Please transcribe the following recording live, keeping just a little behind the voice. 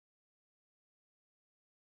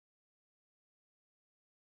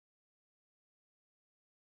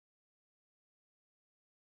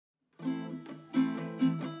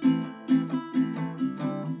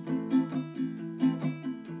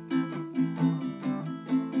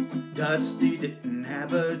Dusty didn't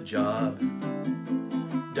have a job.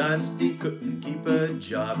 Dusty couldn't keep a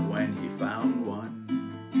job when he found one.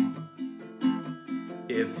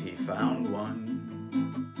 If he found one.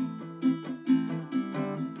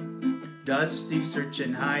 Dusty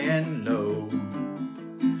searching high and low,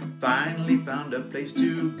 finally found a place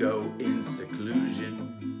to go in seclusion,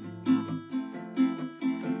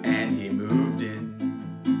 and he moved in.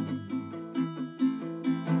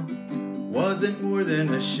 Wasn't more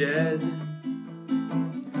than a shed,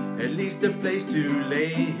 at least a place to lay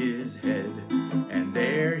his head, and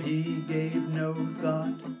there he gave no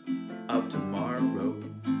thought of tomorrow.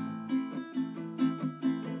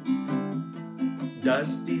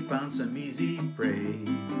 Dusty found some easy prey,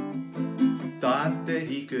 thought that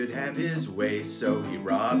he could have his way, so he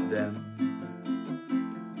robbed them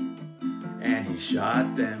and he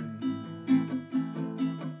shot them.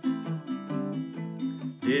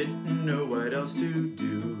 Didn't know what else to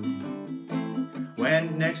do,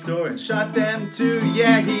 went next door and shot them too.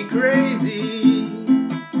 Yeah, he crazy,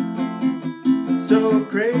 so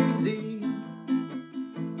crazy.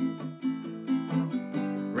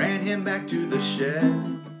 Ran him back to the shed,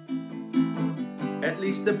 at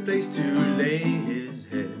least a place to lay his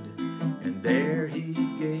head, and there he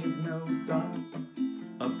gave no thought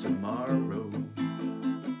of tomorrow.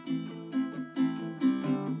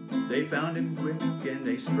 They found him quick and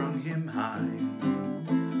they strung him high.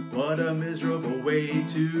 What a miserable way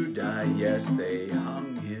to die. Yes, they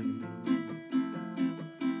hung him.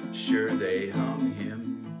 Sure, they hung him.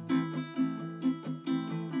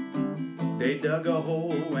 They dug a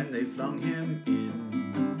hole and they flung him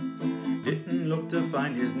in. Didn't look to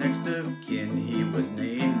find his next of kin. He was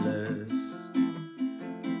nameless.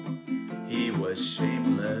 He was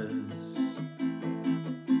shameless.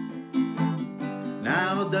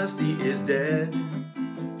 Now Dusty is dead.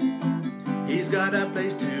 He's got a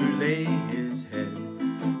place to lay his head,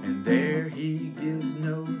 and there he gives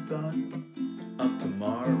no thought of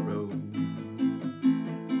tomorrow.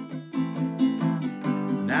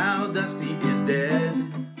 Now Dusty is dead.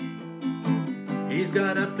 He's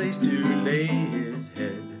got a place to lay his